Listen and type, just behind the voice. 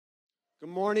Good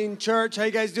morning, church. How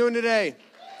you guys doing today?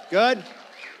 Good?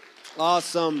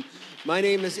 Awesome. My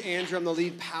name is Andrew. I'm the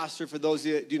lead pastor. For those of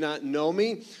you that do not know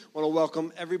me, I want to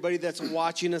welcome everybody that's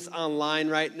watching us online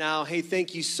right now. Hey,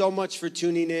 thank you so much for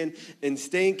tuning in and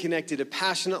staying connected to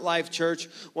Passionate Life Church.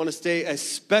 I want to say a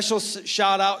special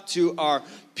shout out to our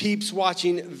peeps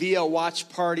watching via watch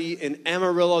party in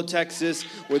Amarillo, Texas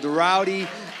with Rowdy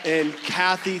and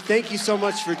Kathy. Thank you so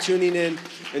much for tuning in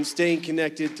and staying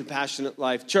connected to Passionate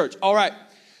Life Church. All right,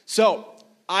 so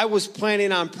I was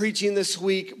planning on preaching this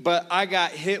week, but I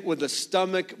got hit with a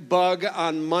stomach bug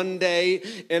on Monday,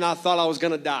 and I thought I was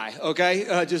going to die,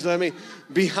 okay? Just let me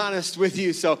be honest with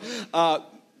you. So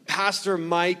Pastor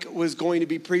Mike was going to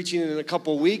be preaching in a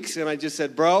couple weeks, and I just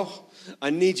said, bro,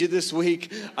 I need you this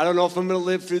week. I don't know if I'm going to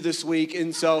live through this week.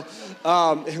 And so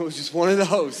it was just one of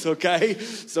those, okay?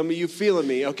 Some of you feeling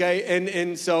me, okay?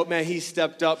 And so, man, he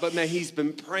stepped up. But, man, he's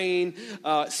been praying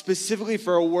specifically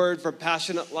for a word for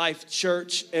Passionate Life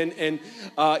Church. And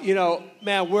you know,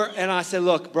 man, and I said,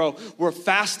 look, bro, we're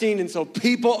fasting. And so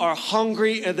people are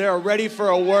hungry and they're ready for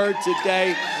a word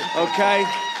today, okay?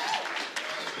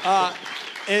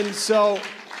 And so,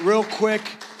 real quick,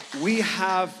 we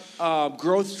have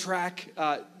growth track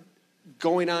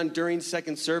going on during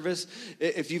second service.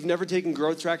 If you've never taken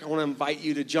growth track, I want to invite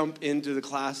you to jump into the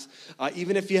class.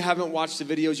 Even if you haven't watched the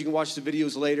videos, you can watch the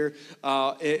videos later.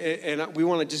 And we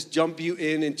want to just jump you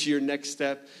into your next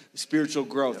step, spiritual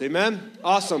growth. Amen?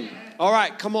 Awesome. All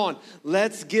right, come on.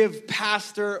 Let's give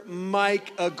Pastor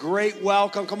Mike a great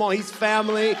welcome. Come on, he's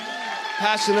family,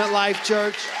 Passionate Life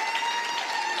Church.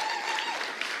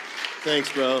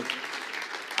 Thanks, bro.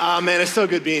 Man, it's so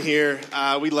good being here.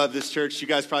 We love this church. You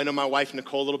guys probably know my wife,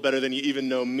 Nicole, a little better than you even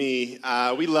know me.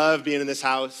 We love being in this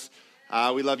house.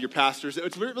 We love your pastors.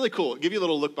 It's really cool. Give you a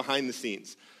little look behind the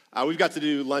scenes. We've got to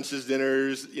do lunches,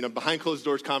 dinners, behind closed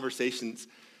doors conversations,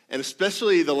 and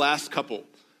especially the last couple,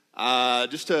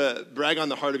 just to brag on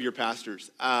the heart of your pastors.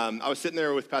 I was sitting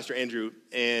there with Pastor Andrew,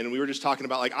 and we were just talking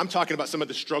about, I'm talking about some of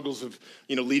the struggles of,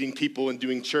 leading people and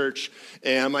doing church.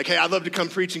 And I'm like, hey, I'd love to come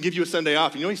preach and give you a Sunday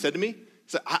off. You know what he said to me?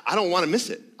 So I don't want to miss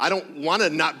it. I don't want to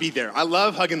not be there. I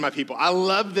love hugging my people. I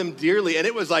love them dearly. And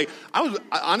it was like, I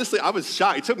was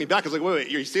shocked. It took me back. I was like, wait, are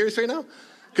you serious right now?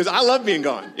 Because I love being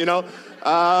gone,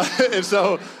 And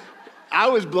so I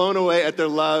was blown away at their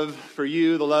love for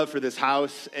you, the love for this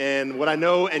house. And what I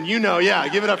know, and yeah,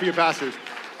 give it up for your pastors.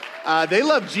 They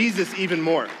love Jesus even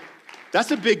more.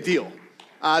 That's a big deal.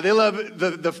 They love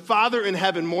the Father in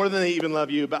heaven more than they even love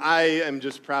you, but I am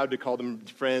just proud to call them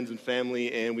friends and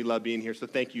family, and we love being here, so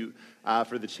thank you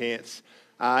for the chance.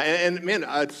 And man,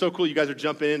 it's so cool you guys are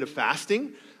jumping into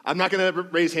fasting. I'm not going to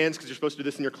raise hands because you're supposed to do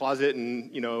this in your closet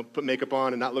and, put makeup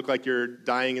on and not look like you're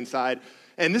dying inside.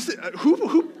 And this,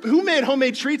 who made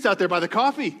homemade treats out there by the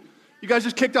coffee? You guys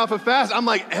just kicked off a fast. I'm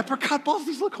like, apricot balls,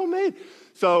 these look homemade.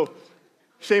 So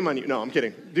shame on you. No, I'm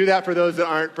kidding. Do that for those that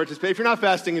aren't participating. If you're not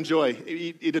fasting, enjoy.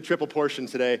 Eat a triple portion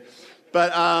today.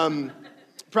 But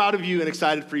proud of you and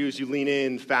excited for you as you lean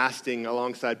in fasting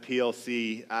alongside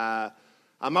PLC.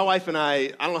 My wife and I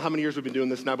don't know how many years we've been doing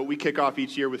this now, but we kick off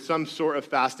each year with some sort of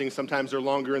fasting. Sometimes they're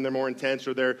longer and they're more intense,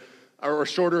 or they're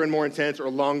shorter and more intense, or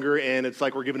longer, and it's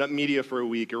like we're giving up media for a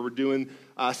week, or we're doing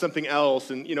something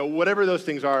else. And, whatever those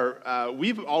things are,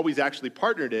 we've always actually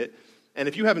partnered it. And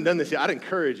if you haven't done this yet, I'd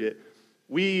encourage it.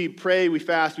 We pray, we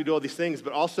fast, we do all these things,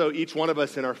 but also each one of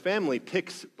us in our family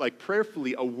picks,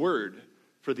 prayerfully, a word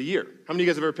for the year. How many of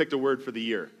you guys have ever picked a word for the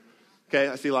year? Okay,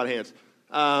 I see a lot of hands.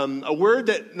 A word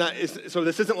so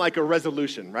this isn't like a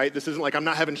resolution, right? This isn't like I'm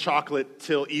not having chocolate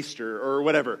till Easter or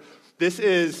whatever. This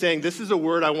is saying this is a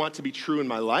word I want to be true in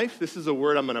my life. This is a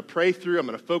word I'm going to pray through, I'm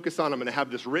going to focus on, I'm going to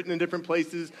have this written in different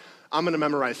places. I'm going to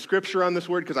memorize scripture on this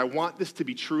word because I want this to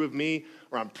be true of me,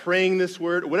 or I'm praying this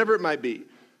word, whatever it might be.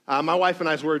 My wife and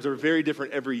I's words are very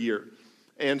different every year.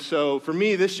 And so for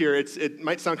me this year, it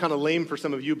might sound kind of lame for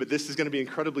some of you, but this is going to be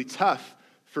incredibly tough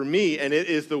for me, and it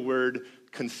is the word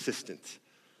consistent.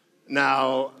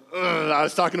 Now, I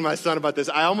was talking to my son about this.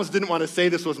 I almost didn't want to say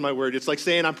this was my word. It's like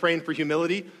saying I'm praying for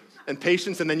humility and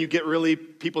patience, and then you get really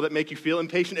people that make you feel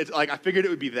impatient. It's like I figured it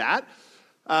would be that.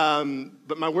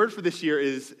 But my word for this year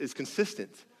is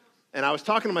consistent. And I was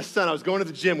talking to my son. I was going to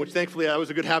the gym, which thankfully that was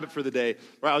a good habit for the day,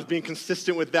 where I was being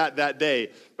consistent with that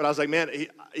day. But I was like, man,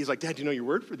 he's like, Dad, do you know your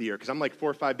word for the year? Because I'm like 4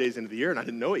 or 5 days into the year, and I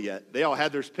didn't know it yet. They all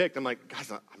had theirs picked. I'm like, guys,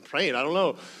 I'm praying. I don't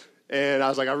know. And I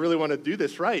was like, I really want to do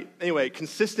this right. Anyway,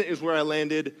 consistent is where I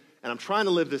landed, and I'm trying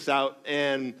to live this out.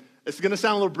 And it's going to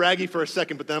sound a little braggy for a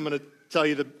second, but then I'm going to tell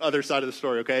you the other side of the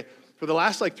story, okay? For the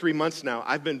last 3 months now,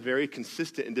 I've been very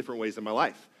consistent in different ways in my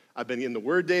life. I've been in the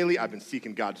Word daily. I've been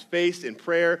seeking God's face in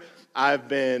prayer. I've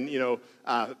been,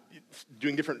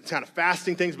 doing different kind of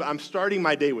fasting things, but I'm starting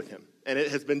my day with him. And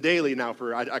it has been daily now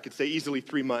for, I could say, easily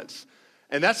 3 months.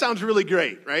 And that sounds really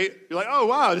great, right? You're like, oh,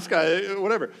 wow, this guy,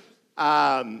 whatever.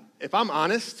 If I'm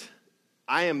honest,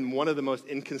 I am one of the most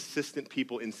inconsistent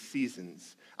people in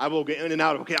seasons. I will get in and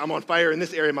out. Okay, I'm on fire in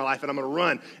this area of my life, and I'm going to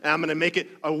run, and I'm going to make it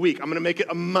a week. I'm going to make it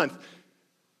a month.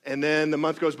 And then the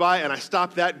month goes by, and I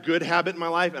stop that good habit in my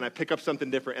life, and I pick up something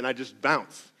different, and I just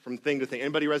bounce from thing to thing.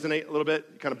 Anybody resonate a little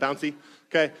bit? Kind of bouncy?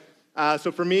 Okay.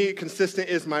 So for me, consistent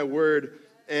is my word.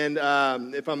 And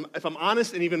if I'm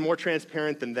honest and even more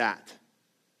transparent than that,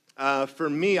 for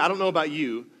me, I don't know about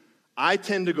you, I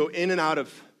tend to go in and out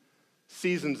of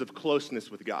seasons of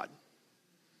closeness with God.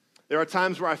 There are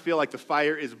times where I feel like the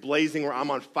fire is blazing, where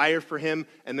I'm on fire for him,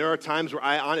 and there are times where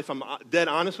if I'm dead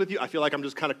honest with you, I feel like I'm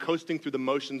just kind of coasting through the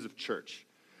motions of church,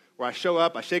 where I show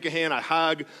up, I shake a hand, I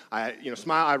hug, I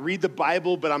smile, I read the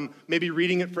Bible, but I'm maybe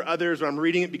reading it for others, or I'm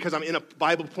reading it because I'm in a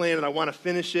Bible plan and I want to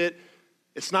finish it.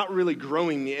 It's not really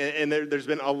growing me, and there's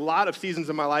been a lot of seasons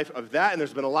in my life of that, and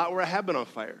there's been a lot where I have been on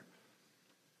fire.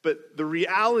 But the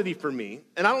reality for me,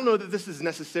 and I don't know that this is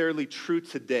necessarily true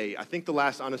today. I think the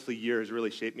last, honestly, year has really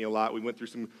shaped me a lot. We went through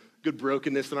some good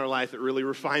brokenness in our life that really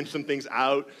refined some things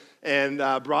out and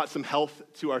brought some health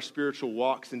to our spiritual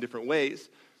walks in different ways.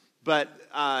 But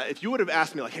if you would have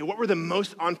asked me, like, hey, what were the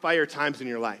most on fire times in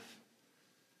your life?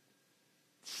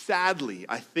 Sadly,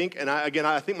 I think, and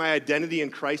I think my identity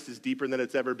in Christ is deeper than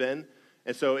it's ever been.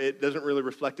 And so it doesn't really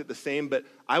reflect it the same, but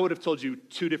I would have told you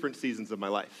 2 different seasons of my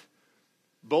life.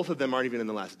 Both of them aren't even in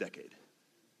the last decade,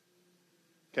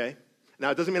 okay?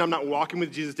 Now, it doesn't mean I'm not walking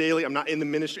with Jesus daily. I'm not in the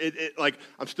ministry.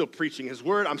 I'm still preaching his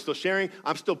word. I'm still sharing.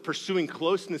 I'm still pursuing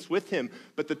closeness with him.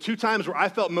 But the 2 times where I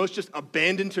felt most just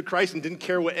abandoned to Christ and didn't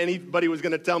care what anybody was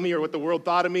going to tell me or what the world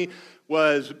thought of me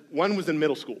one was in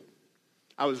middle school.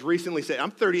 I was recently saved.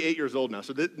 I'm 38 years old now,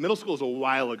 so middle school is a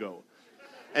while ago.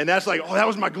 And that's like, that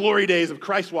was my glory days of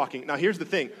Christ walking. Now, here's the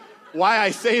thing. Why I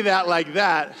say that like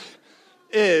that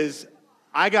is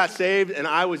I got saved, and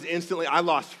I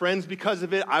lost friends because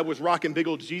of it. I was rocking big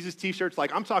old Jesus t-shirts.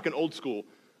 Like, I'm talking old school.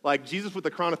 Like, Jesus with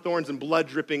the crown of thorns and blood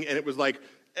dripping, and it was like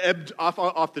ebbed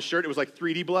off the shirt. It was like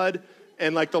 3D blood.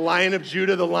 And like the Lion of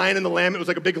Judah, the lion and the lamb, it was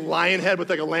like a big lion head with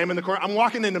like a lamb in the corner. I'm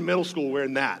walking into middle school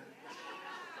wearing that.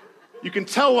 You can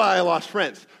tell why I lost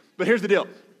friends. But here's the deal.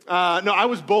 No, I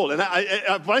was bold. And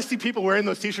when I see people wearing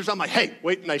those t-shirts, I'm like, hey,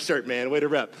 wait, nice shirt, man. Way to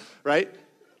rep, right?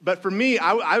 But for me,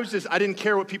 I didn't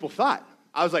care what people thought.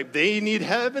 I was like, they need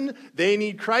heaven, they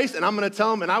need Christ, and I'm going to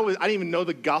tell them. And I didn't even know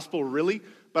the gospel really,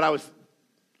 but I was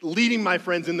leading my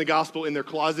friends in the gospel in their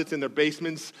closets, in their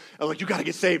basements. I was like, you got to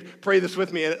get saved. Pray this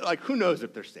with me. And like, who knows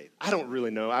if they're saved? I don't really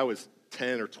know. I was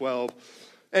 10 or 12.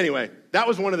 Anyway, that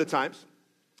was one of the times.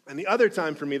 And the other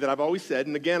time for me that I've always said,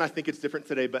 and again, I think it's different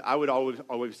today, but I would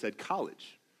always said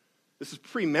college. This is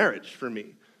pre-marriage for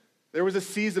me. There was a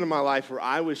season of my life where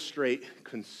I was straight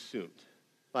consumed.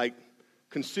 Like,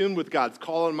 consumed with God's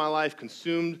call in my life,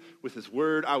 consumed with his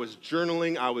word. I was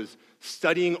journaling. I was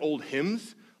studying old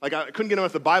hymns. Like, I couldn't get enough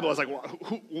of the Bible. I was like,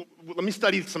 let me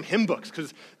study some hymn books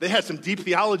because they had some deep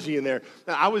theology in there.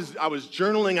 And I was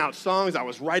journaling out songs. I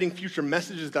was writing future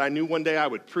messages that I knew one day I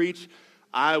would preach.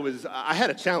 I had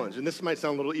a challenge, and this might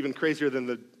sound a little even crazier than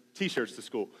the t-shirts to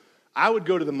school. I would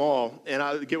go to the mall, and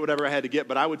I would get whatever I had to get,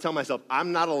 but I would tell myself,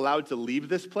 I'm not allowed to leave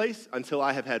this place until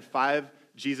I have had 5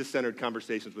 Jesus-centered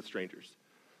conversations with strangers.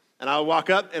 And I would walk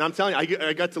up, and I'm telling you,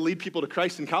 I got to lead people to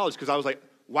Christ in college because I was like,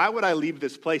 why would I leave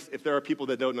this place if there are people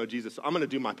that don't know Jesus? So I'm going to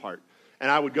do my part. And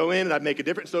I would go in, and I'd make a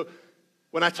difference. So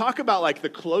when I talk about like the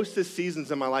closest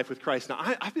seasons in my life with Christ, now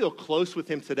I feel close with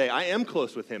him today. I am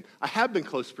close with him. I have been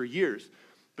close for years.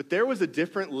 But there was a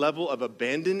different level of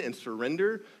abandon and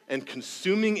surrender and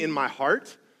consuming in my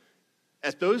heart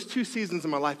at those 2 seasons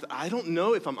in my life that I don't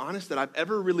know, if I'm honest, that I've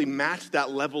ever really matched that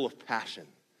level of passion.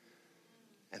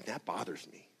 And that bothers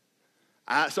me.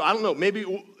 So I don't know, maybe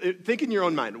think in your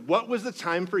own mind, what was the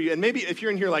time for you? And maybe if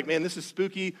you're in here like, man, this is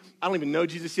spooky. I don't even know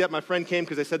Jesus yet. My friend came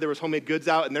because they said there was homemade goods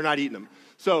out and they're not eating them.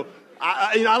 So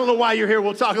I don't know why you're here.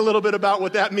 We'll talk a little bit about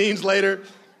what that means later.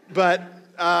 But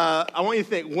I want you to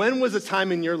think, when was a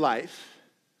time in your life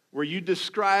where you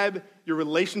describe your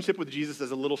relationship with Jesus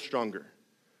as a little stronger,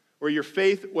 where your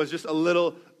faith was just a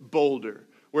little bolder,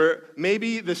 where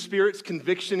maybe the Spirit's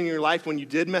conviction in your life when you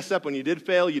did mess up, when you did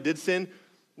fail, you did sin,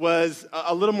 was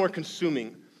a little more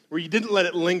consuming, where you didn't let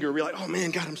it linger. You're like, oh man,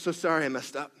 God, I'm so sorry I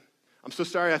messed up. I'm so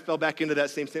sorry I fell back into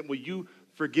that same sin. Will you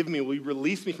forgive me? Will you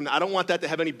release me from that? I don't want that to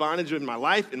have any bondage in my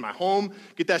life, in my home.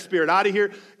 Get that spirit out of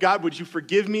here. God, would you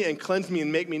forgive me and cleanse me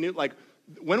and make me new? Like,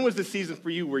 when was the season for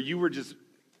you where you were just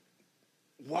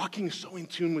walking so in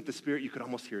tune with the Spirit you could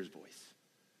almost hear his voice.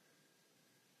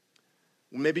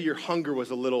 Maybe your hunger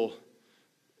was a little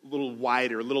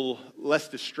wider, a little less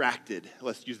distracted.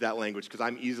 Let's use that language because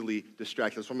I'm easily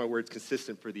distracted. That's one of my words,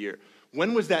 consistent for the year.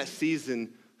 When was that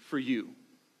season for you?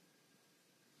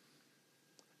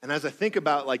 And as I think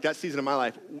about like that season of my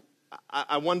life,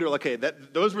 I wonder, okay,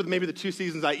 those were maybe the two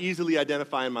seasons I easily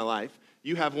identify in my life.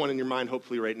 You have one in your mind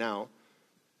hopefully right now.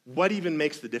 What even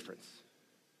makes the difference?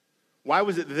 Why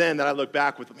was it then that I look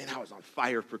back with, man, I was on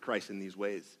fire for Christ in these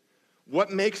ways?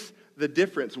 What makes the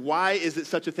difference? Why is it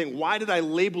such a thing? Why did I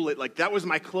label it like that was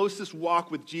my closest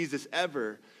walk with Jesus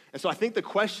ever? And so I think the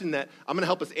question that I'm going to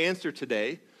help us answer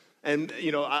today, and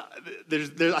I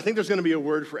think there's going to be a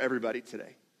word for everybody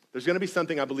today. There's going to be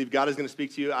something I believe God is going to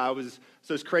speak to you.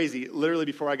 So it's crazy. Literally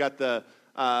before I got the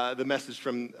message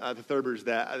from the Thurbers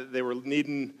that they were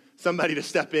needing somebody to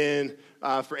step in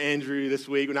for Andrew this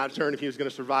week. We're not sure if he was going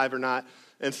to survive or not.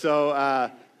 And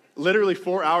so literally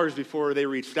 4 hours before they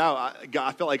reached out,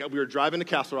 I felt like we were driving to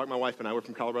Castle Rock, my wife and I were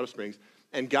from Colorado Springs,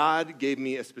 and God gave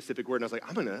me a specific word. And I was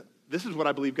like, this is what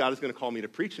I believe God is going to call me to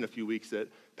preach in a few weeks at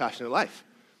Passionate Life.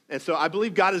 And so I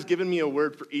believe God has given me a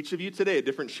word for each of you today at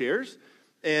different shares.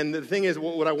 And the thing is,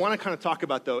 what I want to kind of talk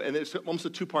about, though, and it's almost a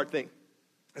two-part thing,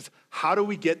 is how do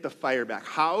we get the fire back?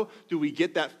 How do we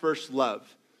get that first love?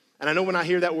 And I know when I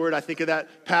hear that word, I think of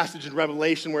that passage in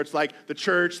Revelation where it's like the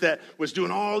church that was doing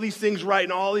all these things right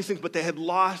and all these things, but they had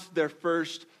lost their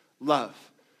first love.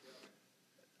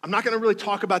 I'm not going to really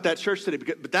talk about that church today,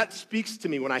 but that speaks to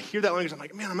me. When I hear that language, I'm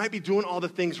like, man, I might be doing all the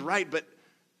things right, but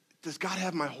does God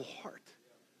have my whole heart?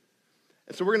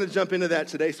 And so we're going to jump into that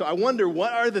today. So I wonder,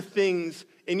 what are the things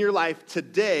in your life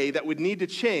today that would need to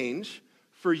change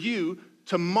for you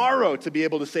tomorrow to be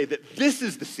able to say that this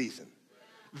is the season?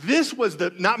 This was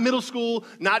not middle school,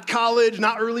 not college,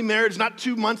 not early marriage, not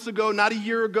 2 months ago, not a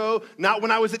year ago, not when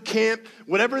I was at camp,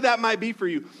 whatever that might be for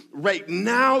you. Right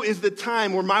now is the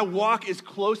time where my walk is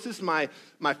closest, my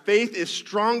faith is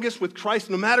strongest with Christ,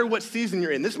 no matter what season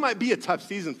you're in. This might be a tough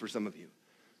season for some of you.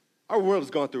 Our world has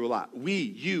gone through a lot.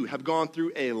 You have gone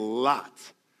through a lot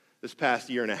this past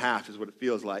year and a half is what it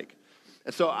feels like.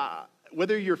 And so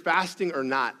whether you're fasting or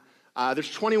not,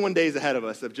 there's 21 days ahead of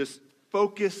us of just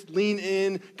focus, lean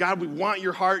in. God, we want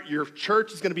your heart. Your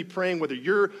church is going to be praying, whether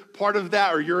you're part of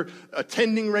that or you're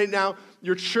attending right now.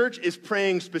 Your church is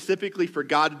praying specifically for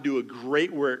God to do a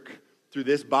great work through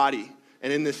this body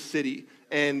and in this city.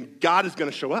 And God is going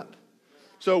to show up.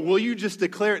 So will you just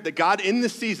declare it that God in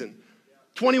this season,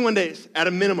 21 days at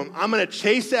a minimum, I'm going to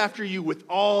chase after you with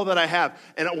all that I have.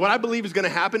 And what I believe is going to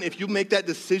happen if you make that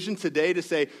decision today to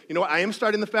say, you know what, I am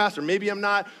starting the fast, or maybe I'm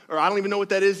not, or I don't even know what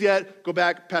that is yet. Go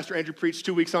back. Pastor Andrew preached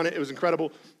 2 weeks on it. It was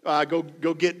incredible. Go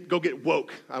get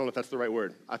woke. I don't know if that's the right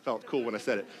word. I felt cool when I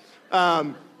said it.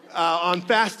 On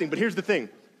fasting. But here's the thing.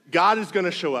 God is going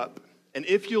to show up. And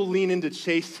if you'll lean in to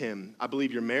chase him, I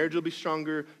believe your marriage will be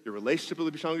stronger, your relationship will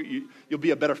be stronger, you'll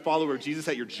be a better follower of Jesus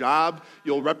at your job,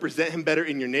 you'll represent him better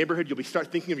in your neighborhood, you'll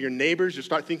start thinking of your neighbors, you'll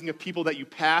start thinking of people that you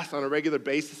pass on a regular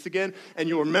basis again, and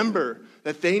you'll remember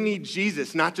that they need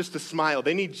Jesus, not just a smile.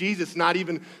 They need Jesus, not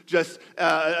even just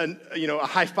a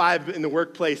high five in the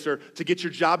workplace or to get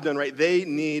your job done right. They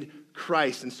need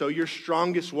Christ. And so your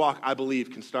strongest walk, I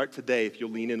believe, can start today if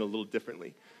you'll lean in a little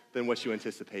differently than what you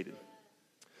anticipated.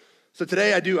 So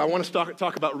today I want to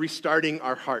talk about restarting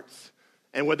our hearts.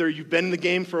 And whether you've been in the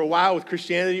game for a while with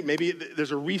Christianity, maybe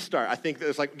there's a restart. I think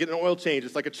it's like getting an oil change.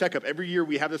 It's like a checkup. Every year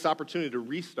we have this opportunity to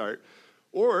restart.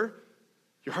 Or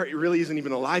your heart really isn't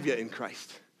even alive yet in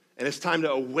Christ. And it's time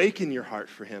to awaken your heart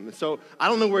for him. And so I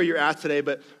don't know where you're at today,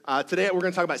 but today we're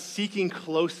going to talk about seeking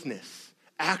closeness,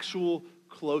 actual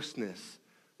closeness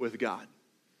with God.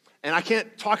 And I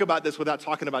can't talk about this without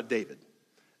talking about David.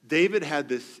 David had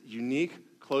this unique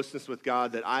closeness with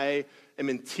God that I am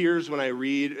in tears when I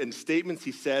read, and statements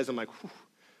he says, I'm like,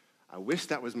 I wish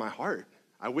that was my heart.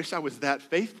 I wish I was that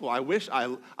faithful. I wish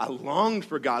I longed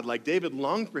for God like David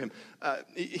longed for him.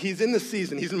 He's in this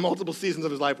season. He's in multiple seasons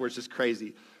of his life where it's just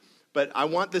crazy. But I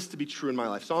want this to be true in my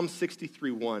life. Psalm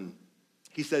 63:1,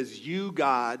 he says, you,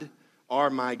 God, are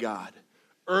my God.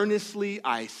 Earnestly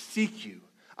I seek you.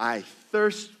 I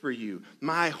thirst for you,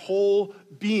 my whole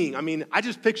being. I mean, I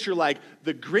just picture like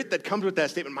the grit that comes with that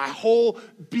statement. My whole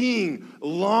being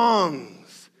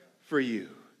longs for you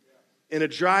in a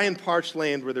dry and parched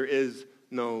land where there is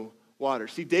no water.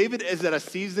 See, David is at a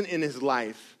season in his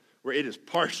life where it is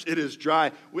parched, it is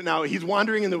dry. Now, he's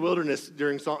wandering in the wilderness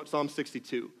during Psalm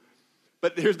 62.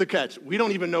 But here's the catch. We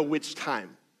don't even know which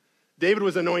time. David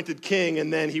was anointed king,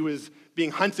 and then he was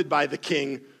being hunted by the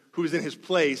king who was in his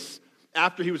place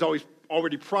after he was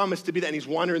already promised to be that, and he's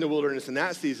wandering in the wilderness in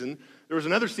that season. There was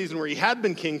another season where he had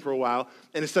been king for a while,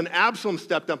 and his son Absalom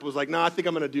stepped up and was like, no, I think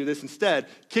I'm going to do this instead.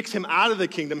 Kicks him out of the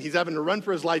kingdom. He's having to run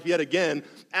for his life yet again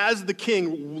as the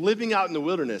king living out in the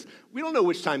wilderness. We don't know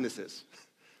which time this is.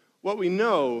 What we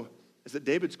know is that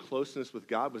David's closeness with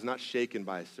God was not shaken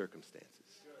by his circumstances.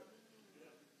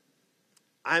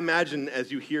 I imagine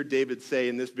as you hear David say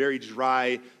in this very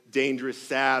dry, dangerous,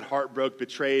 sad, heartbroken,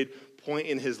 betrayed point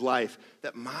in his life,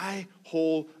 that my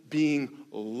whole being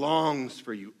longs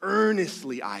for you.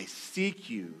 Earnestly I seek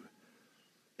you.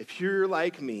 If you're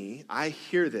like me, I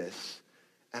hear this,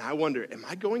 and I wonder, am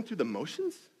I going through the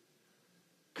motions?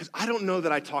 Because I don't know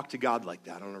that I talk to God like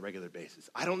that on a regular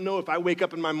basis. I don't know if I wake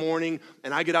up in my morning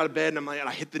and I get out of bed and I'm like,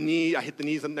 I hit the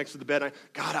knees up next to the bed.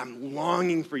 God, I'm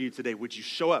longing for you today. Would you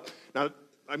show up? Now,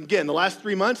 again, the last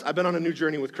 3 months, I've been on a new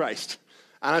journey with Christ.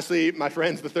 Honestly, my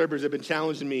friends, the Thurbers, have been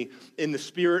challenging me in the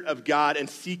Spirit of God and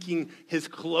seeking his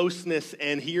closeness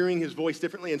and hearing his voice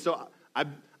differently. And so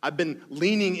I've been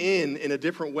leaning in a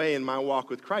different way in my walk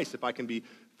with Christ, if I can be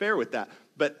fair with that.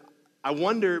 But I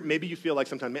wonder, maybe you feel like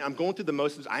sometimes, man, I'm going through the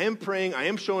motions. I am praying, I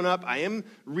am showing up, I am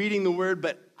reading the word,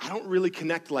 but I don't really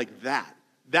connect like that.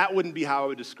 That wouldn't be how I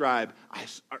would describe, I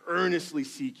earnestly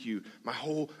seek you. My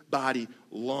whole body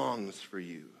longs for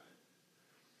you.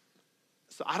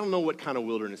 So I don't know what kind of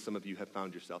wilderness some of you have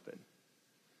found yourself in.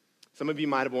 Some of you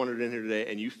might have wandered in here today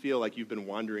and you feel like you've been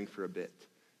wandering for a bit.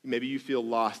 Maybe you feel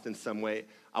lost in some way.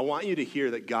 I want you to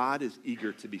hear that God is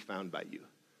eager to be found by you.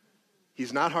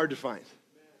 He's not hard to find.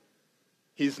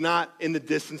 He's not in the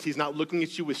distance. He's not looking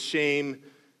at you with shame.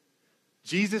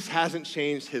 Jesus hasn't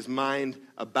changed his mind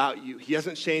about you. He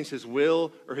hasn't changed his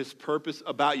will or his purpose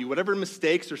about you. Whatever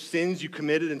mistakes or sins you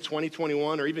committed in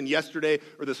 2021 or even yesterday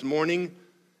or this morning,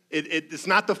 it's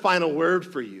not the final word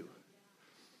for you.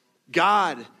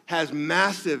 God has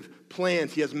massive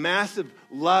plans. He has massive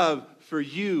love for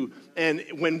you. And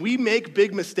when we make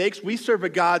big mistakes, we serve a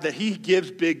God that he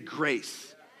gives big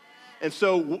grace. And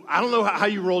so I don't know how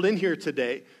you rolled in here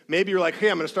today. Maybe you're like, hey,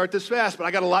 I'm going to start this fast, but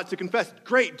I got a lot to confess.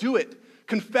 Great, do it.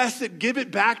 Confess it, give it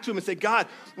back to him and say, God,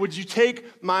 would you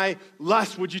take my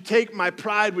lust? Would you take my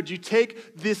pride? Would you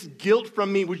take this guilt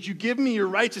from me? Would you give me your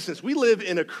righteousness? We live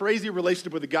in a crazy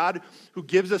relationship with a God who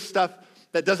gives us stuff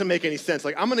that doesn't make any sense.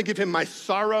 Like, I'm going to give him my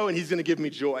sorrow and he's going to give me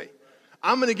joy.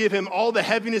 I'm going to give him all the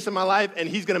heaviness in my life and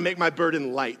he's going to make my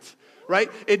burden light,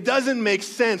 right? It doesn't make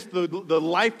sense, the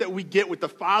life that we get with the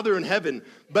Father in heaven,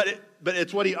 but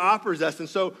it's what he offers us. And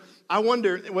so I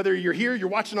wonder whether you're here, you're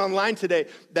watching online today,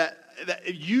 that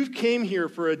you've came here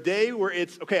for a day where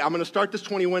it's, okay, I'm going to start this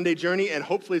 21-day journey, and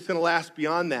hopefully it's going to last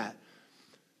beyond that.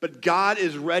 But God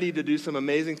is ready to do some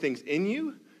amazing things in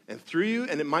you and through you,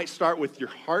 and it might start with your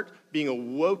heart being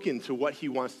awoken to what he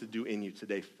wants to do in you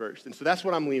today first. And so that's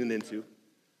what I'm leaning into.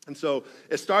 And so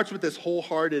it starts with this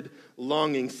wholehearted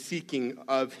longing, seeking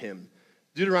of him.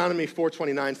 Deuteronomy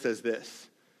 4:29 says this,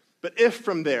 but if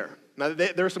from there, now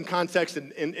there's some context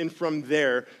in from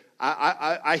there,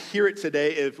 I hear it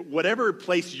today, if whatever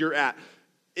place you're at,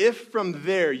 if from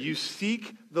there you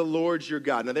seek the Lord your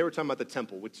God. Now they were talking about the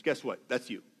temple, which guess what? That's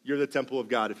you. You're the temple of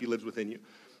God if he lives within you.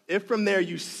 If from there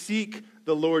you seek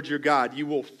the Lord your God, you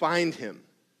will find him.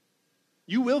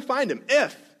 You will find him.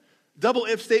 If, double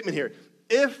if statement here.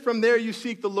 If from there you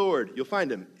seek the Lord, you'll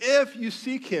find him. If you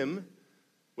seek him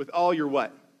with all your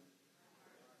what?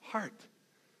 Heart.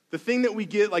 The thing that we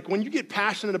get, like when you get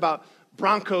passionate about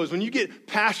Broncos, when you get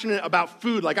passionate about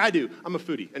food like I do. I'm a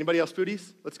foodie. Anybody else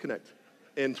foodies? Let's connect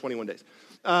in 21 days.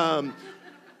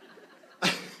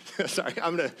 Sorry,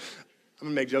 I'm gonna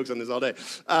make jokes on this all day.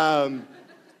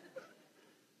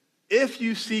 If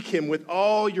you seek him with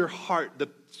all your heart, the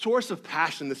source of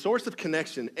passion, the source of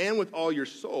connection, and with all your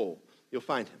soul, you'll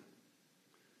find him.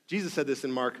 Jesus said this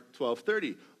in Mark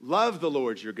 12:30. Love the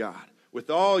Lord your God with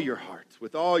all your heart,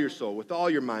 with all your soul, with all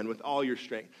your mind, with all your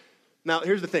strength. Now,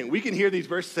 here's the thing. We can hear these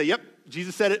verses say, yep,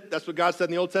 Jesus said it. That's what God said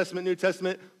in the Old Testament, New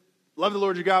Testament. Love the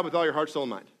Lord your God with all your heart, soul,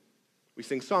 and mind. We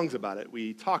sing songs about it.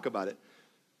 We talk about it.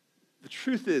 The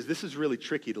truth is, this is really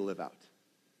tricky to live out.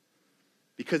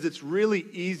 Because it's really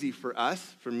easy for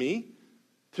us, for me,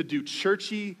 to do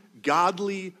churchy,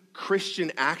 godly,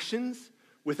 Christian actions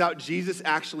without Jesus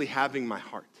actually having my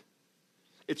heart.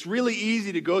 It's really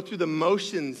easy to go through the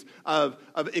motions of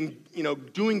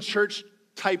doing church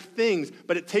type things,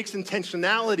 but it takes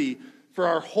intentionality for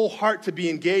our whole heart to be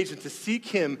engaged and to seek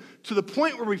him to the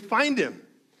point where we find him.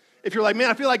 If you're like, man,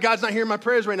 I feel like God's not hearing my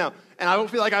prayers right now, and I don't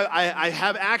feel like I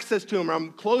have access to him, or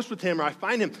I'm close with him, or I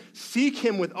find him, seek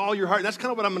him with all your heart. And that's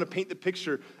kind of what I'm going to paint the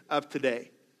picture of today.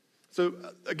 So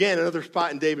again, another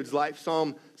spot in David's life,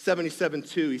 Psalm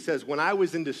 77:2, he says, when I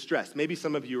was in distress, maybe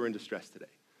some of you are in distress today.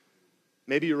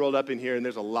 Maybe you rolled up in here and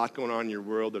there's a lot going on in your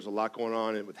world. There's a lot going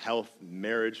on with health,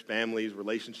 marriage, families,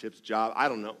 relationships, job. I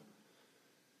don't know.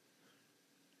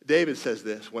 David says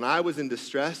this, when I was in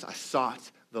distress, I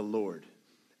sought the Lord.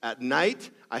 At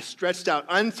night, I stretched out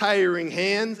untiring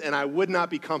hands and I would not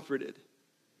be comforted.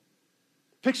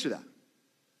 Picture that.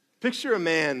 Picture a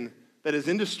man that is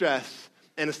in distress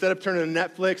and instead of turning to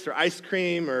Netflix or ice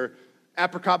cream or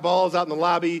apricot balls out in the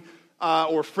lobby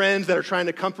or friends that are trying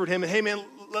to comfort him, and hey man,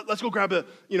 let's go grab a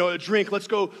drink. Let's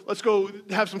go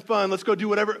have some fun. Let's go do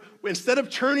whatever. Instead of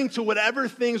turning to whatever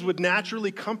things would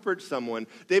naturally comfort someone,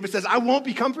 David says, I won't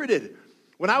be comforted.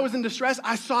 When I was in distress,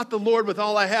 I sought the Lord with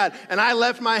all I had, and I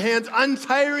left my hands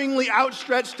untiringly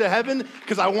outstretched to heaven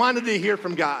because I wanted to hear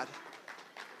from God.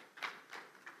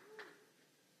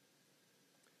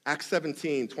 Acts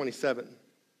 17:27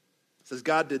 says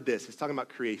God did this. He's talking about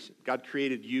creation. God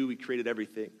created you. He created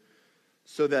everything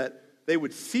so that they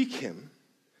would seek him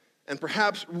and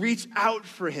perhaps reach out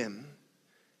for him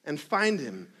and find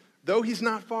him, though he's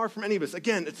not far from any of us.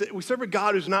 Again, we serve a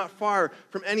God who's not far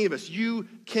from any of us. You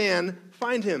can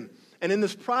find him. And in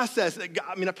this process,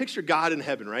 I picture God in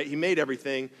heaven, right? He made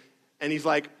everything, and he's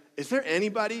like, is there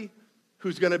anybody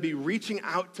who's going to be reaching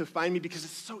out to find me? Because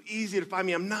it's so easy to find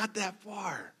me. I'm not that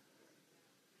far.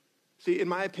 See, in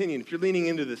my opinion, if you're leaning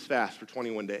into this fast for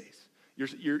 21 days,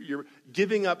 You're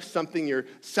giving up something, you're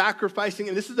sacrificing,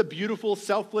 and this is a beautiful,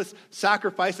 selfless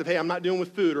sacrifice of, hey, I'm not doing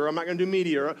with food, or I'm not going to do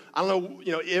media, or I don't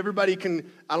know, everybody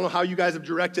can, I don't know how you guys have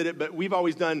directed it, but we've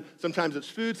always done, sometimes it's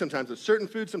food, sometimes it's certain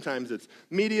food, sometimes it's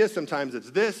media, sometimes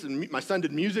it's this, and my son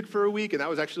did music for a week, and that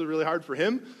was actually really hard for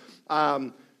him.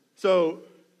 But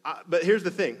here's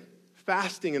the thing,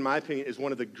 fasting, in my opinion, is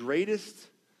one of the greatest,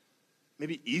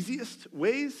 maybe easiest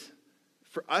ways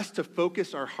for us to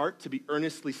focus our heart to be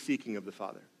earnestly seeking of the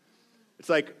Father. It's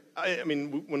like,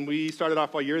 when we started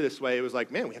off all year this way, it was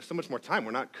like, man, we have so much more time.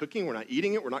 We're not cooking, we're not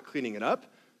eating it, we're not cleaning it up.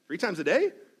 3 times a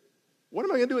day? What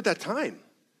am I going to do at that time?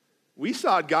 We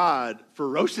sought God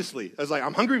ferociously. I was like,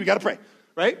 I'm hungry, we got to pray,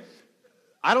 right?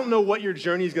 I don't know what your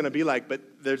journey is going to be like, but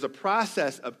there's a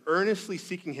process of earnestly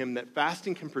seeking him that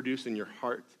fasting can produce in your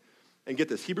heart. And get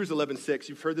this, Hebrews 11:6,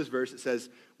 you've heard this verse, it says,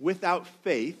 without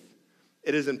faith,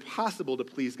 it is impossible to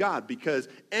please God because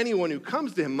anyone who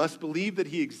comes to him must believe that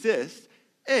he exists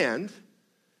and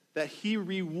that he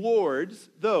rewards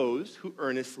those who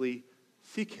earnestly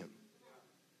seek him.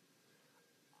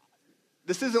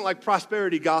 This isn't like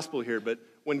prosperity gospel here, but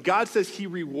when God says he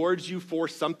rewards you for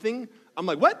something, I'm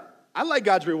like, what? I like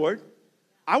God's reward.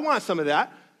 I want some of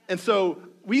that. And so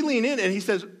we lean in and he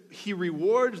says he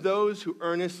rewards those who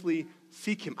earnestly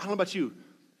seek him. I don't know about you.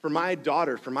 For my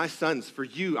daughter, for my sons, for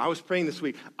you, I was praying this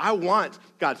week. I want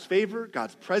God's favor,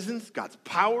 God's presence, God's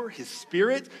power, his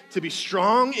spirit to be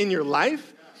strong in your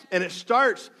life. And it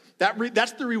starts,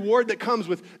 that's the reward that comes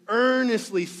with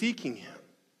earnestly seeking him.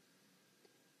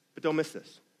 But don't miss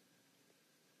this.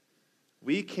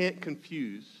 We can't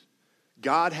confuse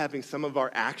God having some of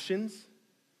our actions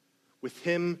with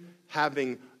him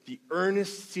having the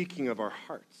earnest seeking of our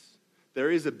hearts. There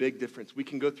is a big difference. We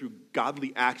can go through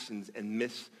godly actions and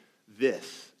miss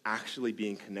this actually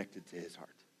being connected to his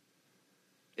heart.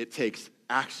 It takes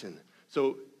action.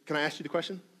 So can I ask you the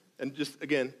question? And just,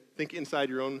 again, think inside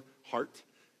your own heart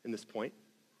in this point.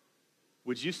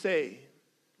 Would you say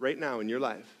right now in your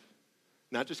life,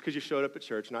 not just because you showed up at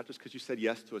church, not just because you said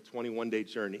yes to a 21-day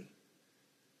journey,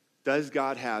 does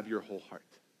God have your whole heart?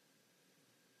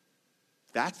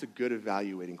 That's a good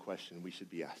evaluating question we should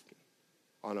be asking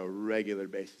on a regular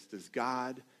basis. Does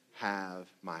God have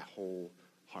my whole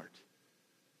heart?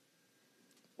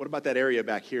 What about that area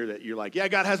back here that you're like, yeah,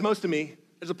 God has most of me.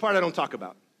 There's a part I don't talk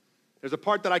about. There's a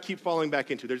part that I keep falling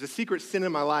back into. There's a secret sin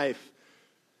in my life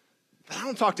that I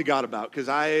don't talk to God about because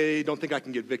I don't think I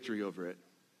can get victory over it.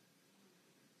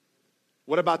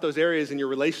 What about those areas in your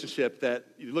relationship that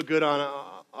you look good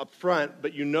on up front,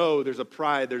 but you know there's a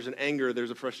pride, there's an anger,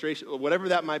 there's a frustration, or whatever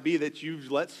that might be that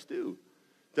you've let stew?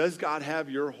 Does God have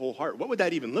your whole heart? What would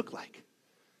that even look like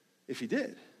if he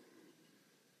did?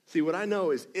 See, what I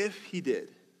know is if he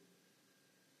did,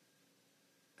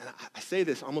 and I say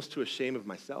this almost to a shame of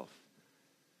myself,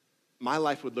 my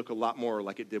life would look a lot more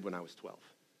like it did when I was 12.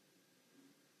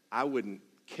 I wouldn't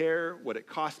care what it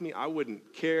cost me. I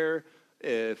wouldn't care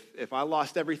if I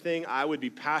lost everything. I would be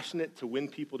passionate to win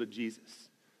people to Jesus.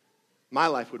 My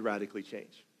life would radically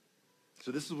change.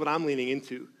 So this is what I'm leaning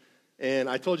into. And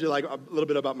I told you like a little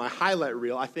bit about my highlight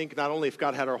reel. I think not only if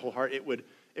God had our whole heart, it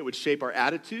would shape our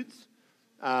attitudes.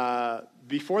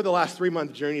 before the last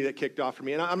 3-month journey that kicked off for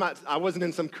me, and I wasn't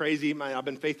in some crazy, I've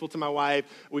been faithful to my wife.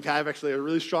 We've had actually a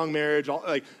really strong marriage.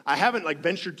 I haven't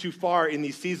ventured too far in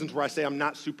these seasons where I say I'm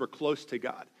not super close to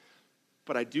God.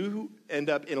 But I do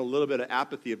end up in a little bit of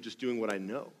apathy of just doing what I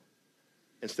know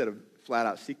instead of flat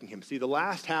out seeking him. See, the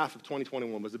last half of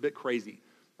 2021 was a bit crazy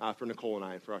for Nicole and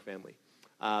I and for our family.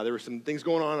 There were some things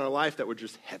going on in our life that were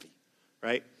just heavy,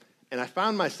 right? And I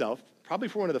found myself, probably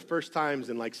for one of the first times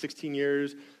in 16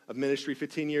 years of ministry,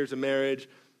 15 years of marriage,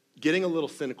 getting a little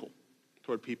cynical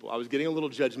toward people. I was getting a little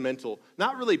judgmental,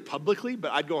 not really publicly,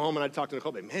 but I'd go home and I'd talk to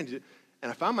Nicole,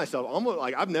 and I found myself almost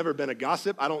I've never been a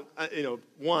gossip. I'm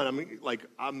one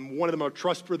of the more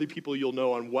trustworthy people you'll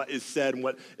know on what is said and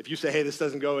what, if you say, hey, this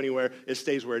doesn't go anywhere, it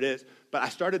stays where it is. But I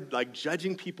started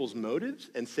judging people's motives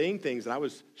and saying things that I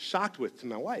was shocked with to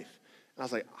my wife. And I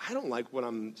was like, I don't like what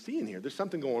I'm seeing here. There's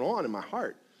something going on in my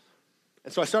heart.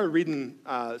 And so I started reading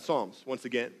Psalms once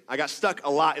again. I got stuck a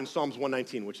lot in Psalms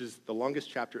 119, which is the longest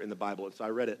chapter in the Bible. And so I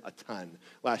read it a ton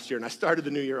last year. And I started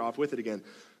the new year off with it again.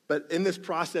 But in this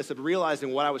process of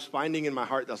realizing what I was finding in my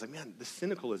heart, I was like, man, this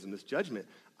cynicalism, this judgment,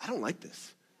 I don't like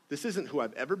this. This isn't who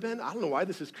I've ever been. I don't know why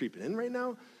this is creeping in right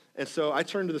now. And so I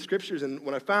turned to the scriptures, and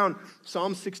when I found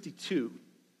Psalm 62,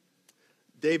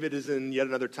 David is in yet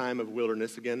another time of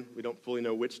wilderness again. We don't fully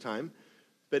know which time.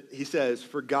 But he says,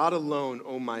 for God alone,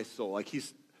 O my soul.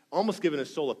 He's almost giving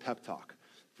his soul a pep talk.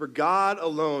 For God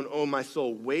alone, O my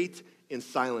soul, wait in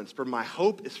silence, for my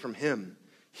hope is from him.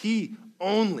 He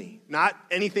only, not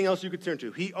anything else you could turn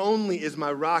to. He only is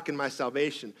my rock and my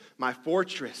salvation, my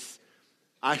fortress.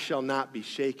 I shall not be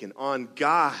shaken. On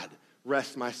God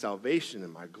rests my salvation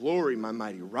and my glory, my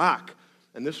mighty rock.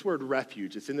 And this word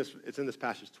refuge, it's in this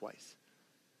passage twice.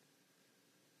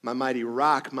 My mighty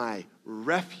rock, my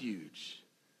refuge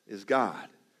is God.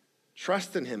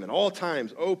 Trust in him at all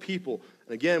times, O people.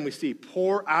 And again, we see,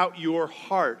 pour out your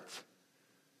heart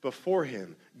before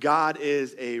him. God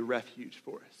is a refuge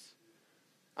for us.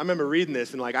 I remember reading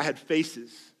this, and I had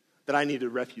faces that I needed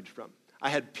refuge from. I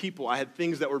had people, I had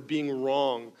things that were being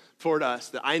wrong toward us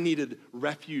that I needed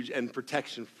refuge and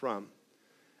protection from.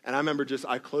 And I remember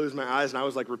I closed my eyes, and I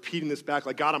was repeating this back,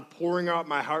 God, I'm pouring out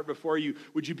my heart before you.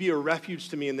 Would you be a refuge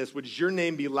to me in this? Would your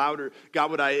name be louder? God,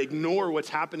 would I ignore what's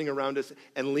happening around us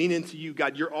and lean into you?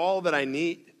 God, you're all that I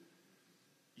need.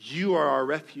 You are our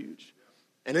refuge.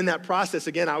 And in that process,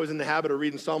 again, I was in the habit of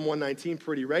reading Psalm 119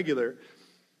 pretty regular.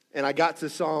 And I got to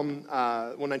Psalm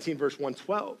 119, verse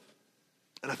 112.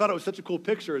 And I thought it was such a cool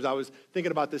picture as I was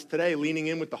thinking about this today, leaning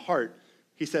in with the heart.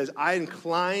 He says, I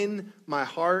incline my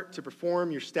heart to perform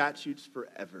your statutes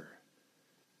forever,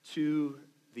 to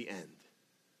the end.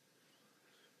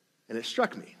 And it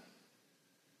struck me,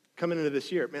 coming into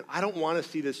this year, man, I don't want to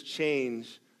see this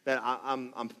change that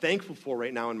I'm thankful for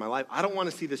right now in my life. I don't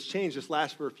want to see this change just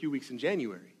last for a few weeks in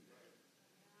January.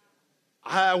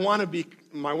 I want to be,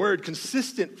 my word,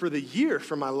 consistent for the year,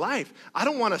 for my life. I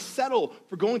don't want to settle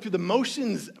for going through the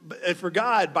motions for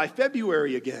God by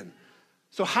February again.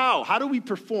 So how do we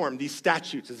perform these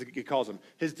statutes, as he calls them,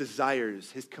 his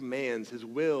desires, his commands, his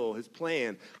will, his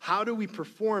plan? How do we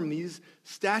perform these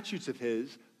statutes of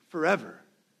his forever,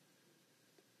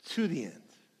 to the end?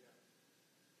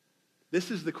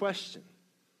 This is the question.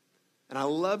 And I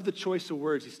love the choice of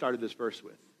words he started this verse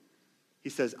with. He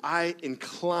says, I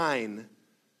incline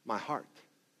my heart.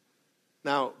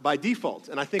 Now, by default,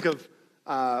 and I think of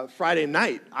Friday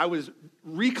night, I was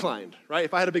reclined, right?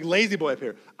 If I had a big lazy boy up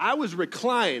here, I was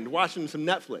reclined watching some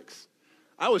Netflix.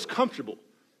 I was comfortable.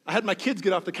 I had my kids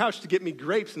get off the couch to get me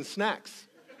grapes and snacks,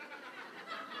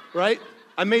 right?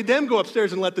 I made them go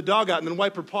upstairs and let the dog out and then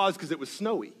wipe her paws because it was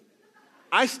snowy.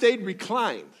 I stayed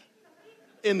reclined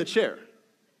in the chair.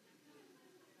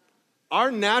 Our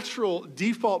natural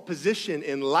default position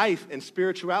in life and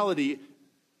spirituality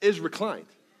is reclined.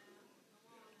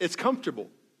 It's comfortable.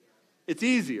 It's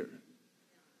easier.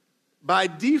 By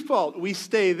default, we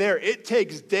stay there. It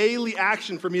takes daily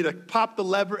action for me to pop the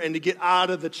lever and to get out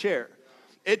of the chair.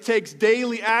 It takes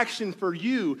daily action for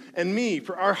you and me,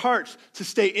 for our hearts, to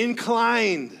stay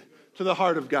inclined to the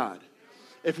heart of God.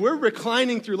 If we're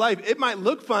reclining through life, it might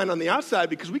look fine on the outside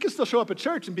because we can still show up at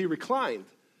church and be reclined.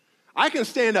 I can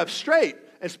stand up straight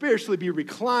and spiritually be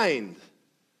reclined.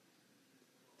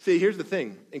 See, here's the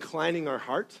thing. Inclining our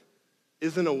heart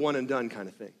isn't a one and done kind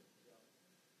of thing.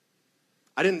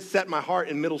 I didn't set my heart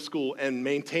in middle school and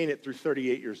maintain it through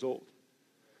 38 years old.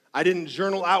 I didn't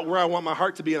journal out where I want my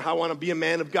heart to be and how I want to be a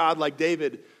man of God like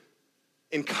David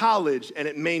in college and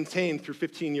it maintained through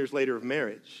 15 years later of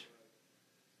marriage.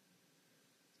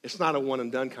 It's not a one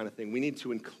and done kind of thing. We need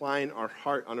to incline our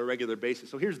heart on a regular basis.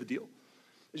 So here's the deal.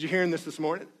 As you're hearing this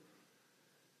morning,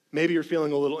 maybe you're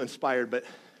feeling a little inspired, but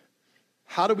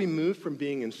how do we move from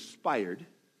being inspired,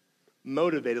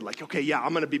 motivated, like, okay, yeah,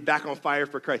 I'm going to be back on fire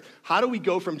for Christ? How do we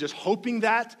go from just hoping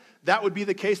that would be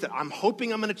the case, that I'm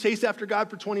hoping I'm going to chase after God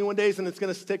for 21 days and it's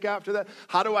going to stick after that?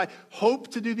 How do I hope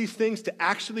to do these things to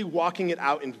actually walking it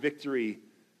out in victory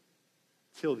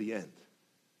till the end?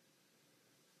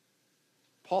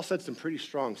 Paul said some pretty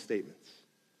strong statements.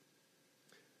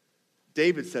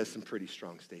 David says some pretty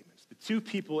strong statements. The two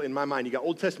people in my mind, you got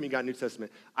Old Testament, you got New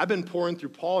Testament. I've been pouring through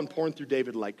Paul and pouring through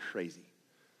David like crazy.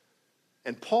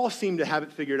 And Paul seemed to have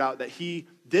it figured out that he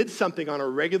did something on a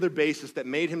regular basis that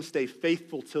made him stay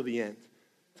faithful till the end,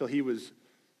 till he was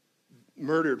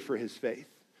murdered for his faith.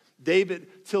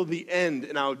 David, till the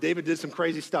end. Now, David did some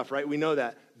crazy stuff, right? We know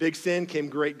that. Big sin came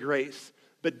great grace.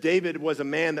 But David was a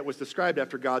man that was described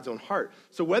after God's own heart.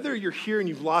 So whether you're here and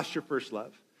you've lost your first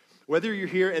love, whether you're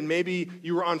here and maybe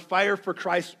you were on fire for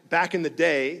Christ back in the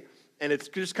day and it's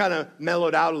just kind of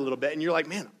mellowed out a little bit and you're like,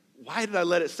 man, why did I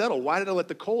let it settle? Why did I let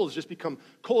the coals just become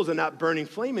coals and not burning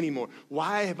flame anymore?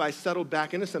 Why have I settled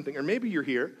back into something? Or maybe you're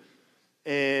here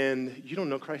and you don't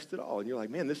know Christ at all. And you're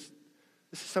like, man, this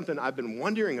is something I've been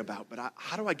wondering about, but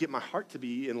how do I get my heart to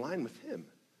be in line with him?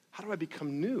 How do I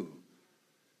become new?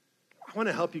 I want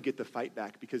to help you get the fight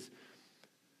back because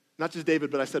not just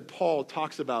David, but I said Paul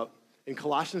talks about in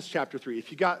Colossians chapter 3.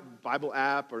 If you got Bible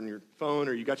app or on your phone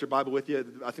or you got your Bible with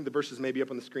you, I think the verses may be up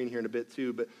on the screen here in a bit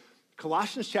too, but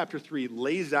Colossians chapter 3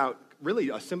 lays out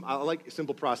really I like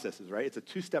simple processes, right? It's a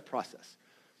two-step process.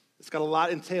 It's got a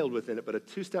lot entailed within it, but a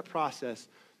two-step process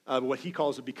of what he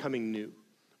calls becoming new.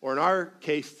 Or in our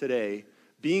case today,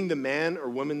 being the man or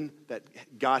woman that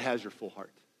God has your full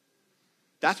heart.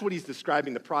 That's what he's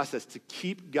describing, the process to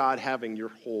keep God having your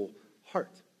whole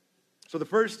heart. So the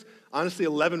first, honestly,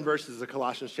 11 verses of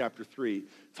Colossians chapter 3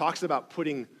 talks about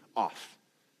putting off,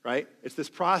 right? It's this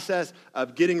process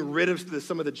of getting rid of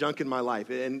some of the junk in my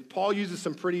life. And Paul uses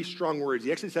some pretty strong words.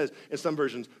 He actually says in some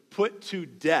versions, put to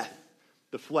death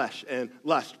the flesh and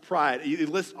lust, pride. He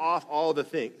lists off all the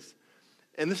things.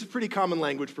 And this is pretty common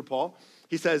language for Paul.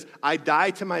 He says, I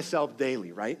die to myself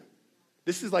daily, right?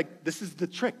 This is the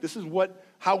trick. This is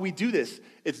how we do this.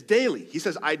 It's daily. He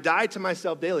says, I die to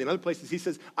myself daily. In other places, he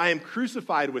says, I am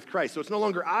crucified with Christ. So it's no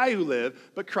longer I who live,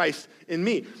 but Christ in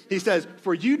me. He says,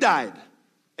 for you died,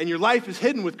 and your life is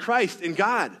hidden with Christ in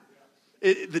God.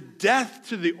 The death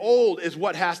to the old is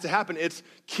what has to happen. It's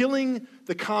killing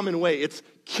the common way. It's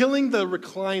killing the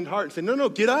reclined heart and saying, no,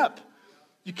 get up.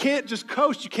 You can't just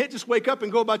coast. You can't just wake up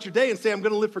and go about your day and say, I'm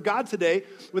going to live for God today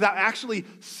without actually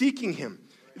seeking him.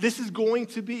 This is going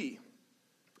to be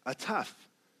a tough,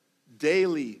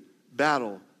 daily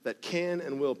battle that can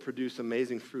and will produce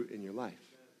amazing fruit in your life.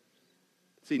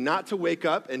 See, not to wake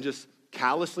up and just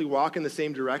callously walk in the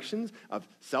same directions of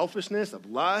selfishness, of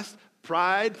lust,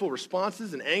 prideful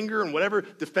responses and anger and whatever,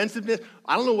 defensiveness,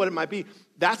 I don't know what it might be.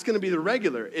 That's going to be the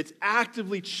regular. It's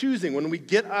actively choosing when we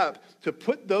get up to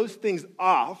put those things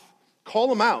off, call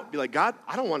them out. Be like, God,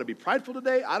 I don't want to be prideful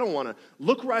today. I don't want to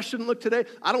look where I shouldn't look today.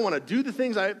 I don't want to do the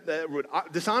things that would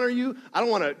dishonor you. I don't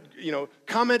want to,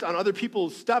 comment on other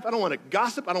people's stuff. I don't want to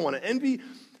gossip. I don't want to envy.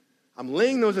 I'm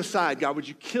laying those aside. God, would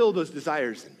you kill those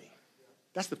desires in me?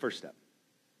 That's the first step.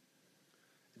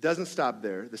 It doesn't stop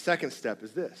there. The second step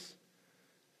is this.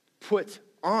 Put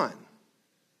on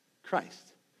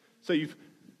Christ. So you've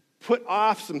put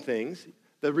off some things.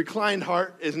 The reclined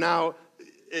heart is now,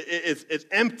 it's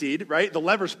emptied, right? The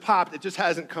lever's popped. It just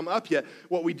hasn't come up yet.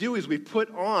 What we do is we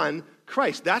put on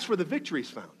Christ. That's where the victory is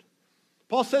found.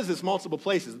 Paul says this multiple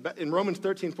places. In Romans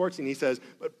 13:14, he says,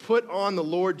 but put on the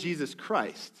Lord Jesus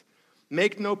Christ.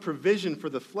 Make no provision for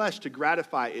the flesh to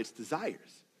gratify its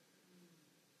desires.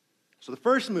 So the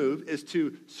first move is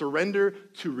to surrender,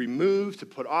 to remove, to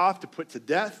put off, to put to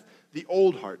death the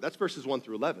old heart. That's verses 1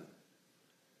 through 11.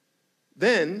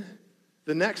 Then,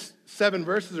 the next 7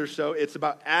 verses or so, it's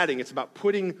about adding, it's about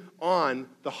putting on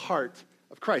the heart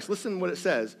of Christ. Listen to what it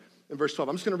says in verse 12.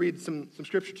 I'm just going to read some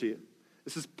scripture to you.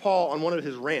 This is Paul on one of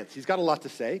his rants. He's got a lot to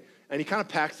say, and he kind of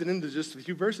packs it into just a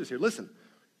few verses here. Listen.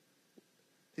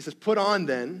 He says, put on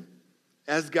then,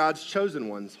 as God's chosen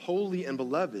ones, holy and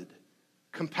beloved,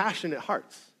 compassionate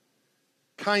hearts,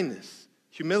 kindness,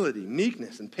 humility,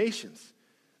 meekness, and patience,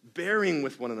 bearing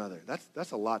with one another.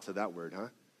 That's a lot to that word, huh?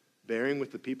 Bearing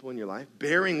with the people in your life,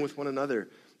 bearing with one another.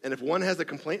 And if one has a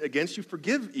complaint against you,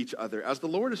 forgive each other, as the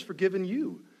Lord has forgiven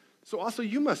you. So also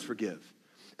you must forgive.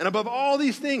 And above all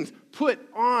these things, put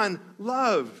on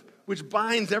love, which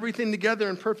binds everything together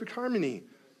in perfect harmony.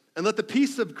 And let the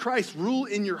peace of Christ rule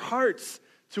in your hearts,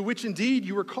 to which indeed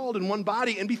you were called in one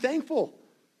body, and be thankful.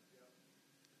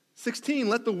 16,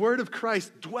 let the word of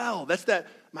Christ dwell. That's that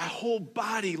My whole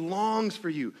body longs for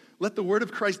you. Let the word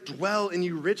of Christ dwell in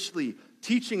you richly,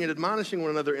 teaching and admonishing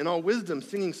one another in all wisdom,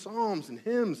 singing psalms and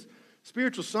hymns,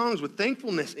 spiritual songs with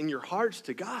thankfulness in your hearts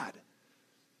to God.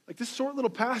 Like this short little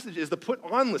passage is the put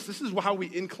on list. This is how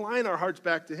we incline our hearts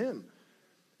back to him.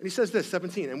 And he says this,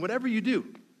 17, and whatever you do,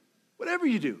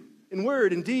 in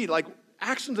word, in deed, like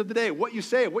actions of the day, what you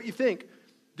say, what you think,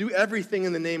 do everything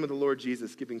in the name of the Lord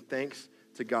Jesus, giving thanks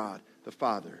to God, the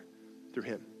Father, through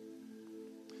him.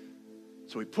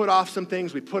 So we put off some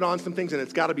things, we put on some things, and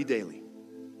it's got to be daily.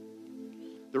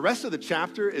 The rest of the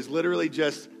chapter is literally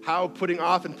just how putting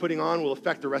off and putting on will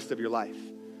affect the rest of your life.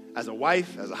 As a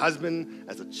wife, as a husband,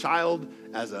 as a child,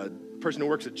 as a person who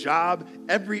works a job,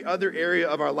 every other area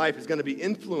of our life is going to be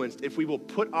influenced if we will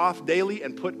put off daily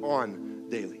and put on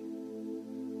daily.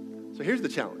 So here's the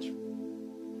challenge.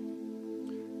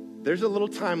 There's a little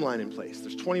timeline in place.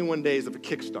 There's 21 days of a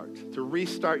kickstart to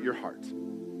restart your heart.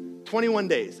 21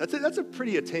 days. That's a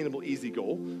pretty attainable, easy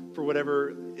goal for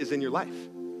whatever is in your life.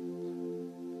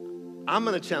 I'm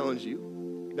going to challenge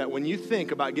you that when you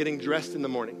think about getting dressed in the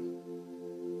morning,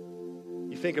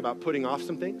 you think about putting off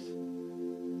some things,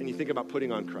 and you think about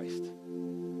putting on Christ.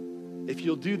 If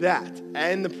you'll do that,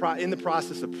 and in the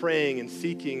process of praying and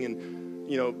seeking and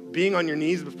being on your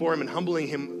knees before him and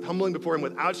humbling before him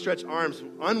with outstretched arms,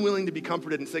 unwilling to be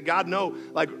comforted, and say, God, no,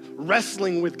 like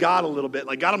wrestling with God a little bit.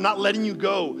 Like, God, I'm not letting you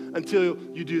go until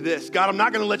you do this. God, I'm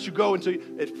not going to let you go until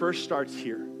it first starts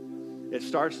here. It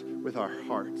starts with our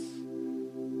hearts.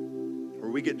 Where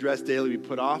we get dressed daily, we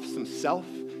put off some self,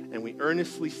 and we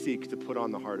earnestly seek to put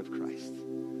on the heart of Christ.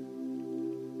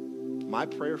 My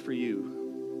prayer for you,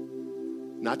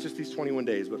 not just these 21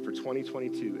 days, but for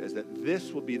 2022, is that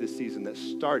this will be the season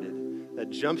that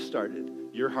jump-started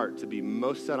your heart to be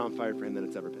most set on fire for him than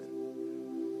it's ever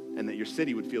been. And that your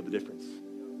city would feel the difference.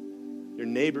 Your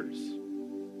neighbors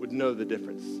would know the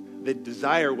difference. They'd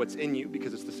desire what's in you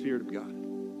because it's the Spirit of God.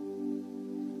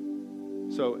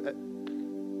 So,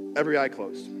 every eye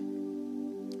closed.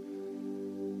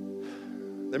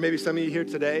 There may be some of you here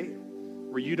today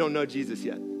where you don't know Jesus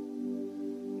yet.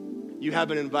 You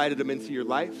haven't invited him into your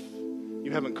life.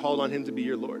 You haven't called on him to be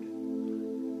your Lord.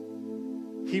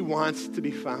 He wants to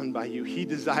be found by you. He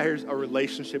desires a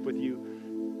relationship with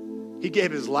you. He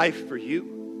gave his life for you.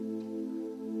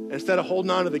 And instead of holding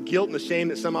on to the guilt and the shame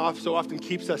that so often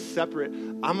keeps us separate,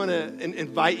 I'm going to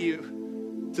invite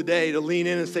you today to lean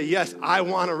in and say, yes, I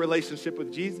want a relationship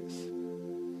with Jesus.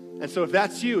 And so if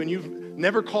that's you and you've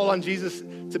never called on Jesus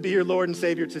to be your Lord and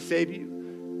Savior to save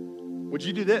you, would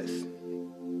you do this?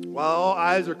 While all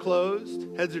eyes are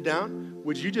closed, heads are down,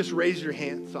 would you just raise your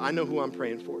hand so I know who I'm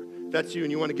praying for? If that's you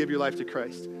and you want to give your life to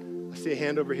Christ. I see a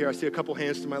hand over here. I see a couple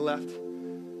hands to my left.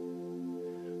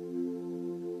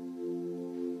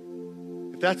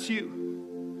 If that's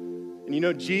you and you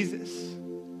know Jesus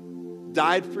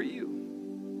died for you,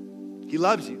 he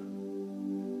loves you,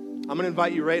 I'm going to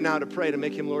invite you right now to pray to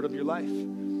make him Lord of your life.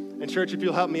 And church, if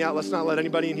you'll help me out, let's not let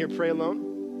anybody in here pray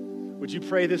alone. Would you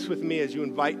pray this with me as you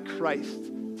invite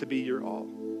Christ to be your all?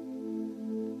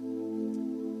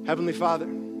 Heavenly Father,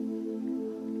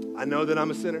 I know that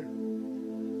I'm a sinner.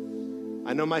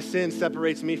 I know my sin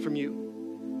separates me from you.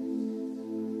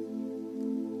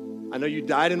 I know you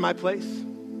died in my place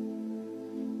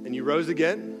and you rose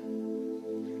again.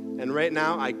 And right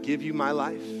now I give you my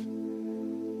life.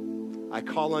 I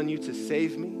call on you to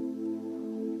save me.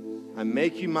 I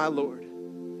make you my Lord.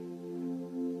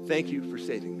 Thank you for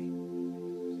saving me.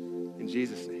 In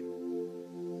Jesus' name.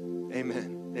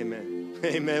 Amen. Amen.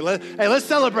 Amen. Let's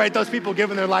celebrate those people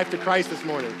giving their life to Christ this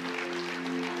morning.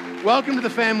 Welcome to the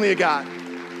family of God.